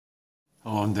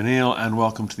Hello, I'm Daniel, and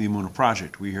welcome to the Emunah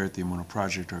Project. We here at the Emunah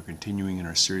Project are continuing in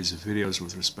our series of videos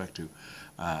with respect to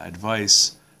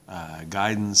advice,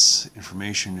 guidance,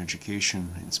 information,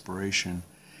 education, inspiration.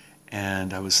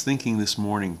 And I was thinking this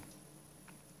morning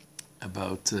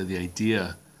about the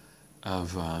idea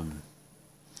of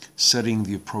setting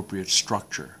the appropriate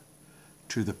structure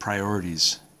to the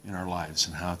priorities in our lives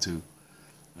and how to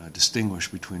distinguish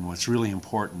between what's really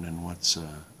important and what's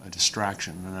a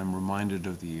distraction. And I'm reminded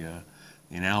of the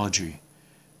analogy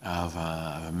of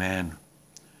a man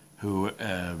who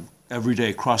every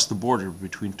day crossed the border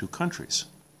between two countries,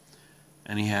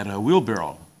 and he had a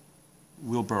wheelbarrow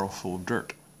full of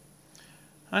dirt.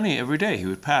 And every day he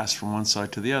would pass from one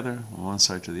side to the other, from one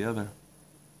side to the other.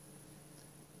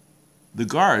 The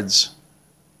guards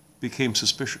became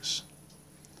suspicious,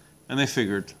 and they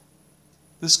figured,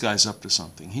 this guy's up to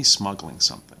something. He's smuggling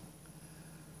something.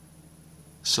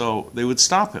 So they would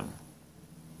stop him,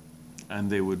 and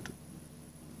they would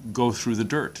go through the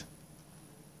dirt.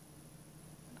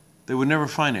 They would never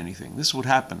find anything. This would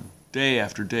happen day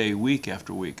after day, week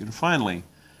after week. And finally,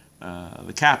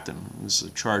 the captain, who was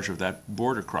in charge of that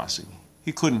border crossing,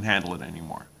 he couldn't handle it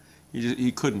anymore.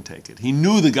 He couldn't take it. He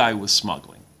knew the guy was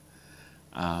smuggling.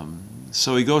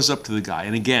 So he goes up to the guy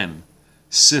and again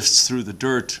sifts through the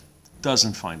dirt,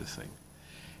 doesn't find a thing.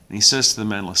 And he says to the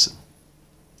man, listen,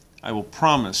 I will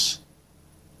promise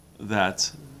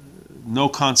that no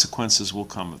consequences will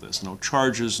come of this, no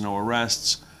charges, no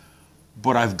arrests,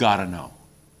 but I've got to know.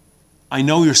 I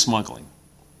know you're smuggling.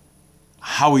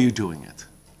 How are you doing it?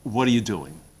 What are you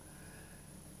doing?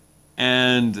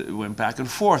 And it went back and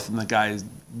forth, and the guy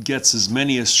gets as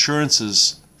many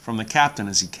assurances from the captain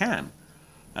as he can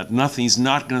that he's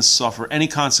not going to suffer any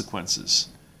consequences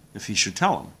if he should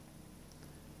tell him.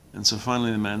 And so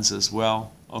finally the man says,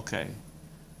 well, okay,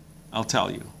 I'll tell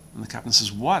you. And the captain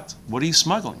says, what? What are you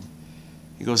smuggling?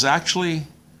 He goes, actually,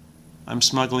 I'm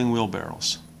smuggling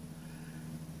wheelbarrows.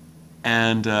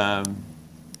 And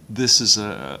this is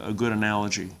a good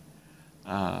analogy.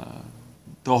 The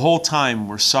whole time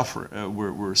we're suffering,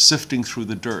 we're sifting through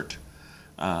the dirt,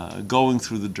 going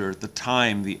through the dirt, the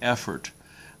time, the effort,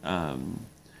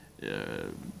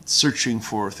 searching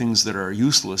for things that are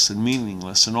useless and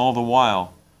meaningless, and all the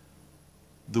while,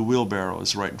 the wheelbarrow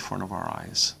is right in front of our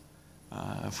eyes.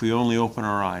 If we only open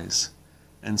our eyes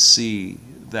and see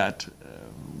that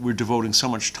we're devoting so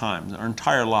much time, our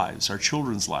entire lives, our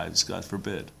children's lives, God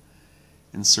forbid,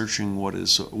 in searching what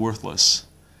is worthless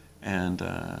and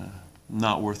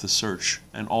not worth a search,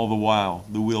 and all the while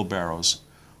the wheelbarrows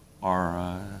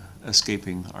are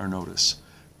escaping our notice.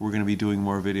 We're going to be doing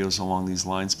more videos along these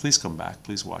lines. Please come back,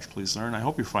 please watch, please learn. I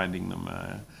hope you're finding them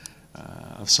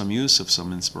of some use, of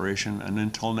some inspiration. And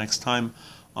until next time,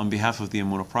 on behalf of the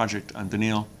Emunah Project, I'm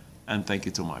Daniel, and thank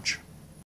you too much.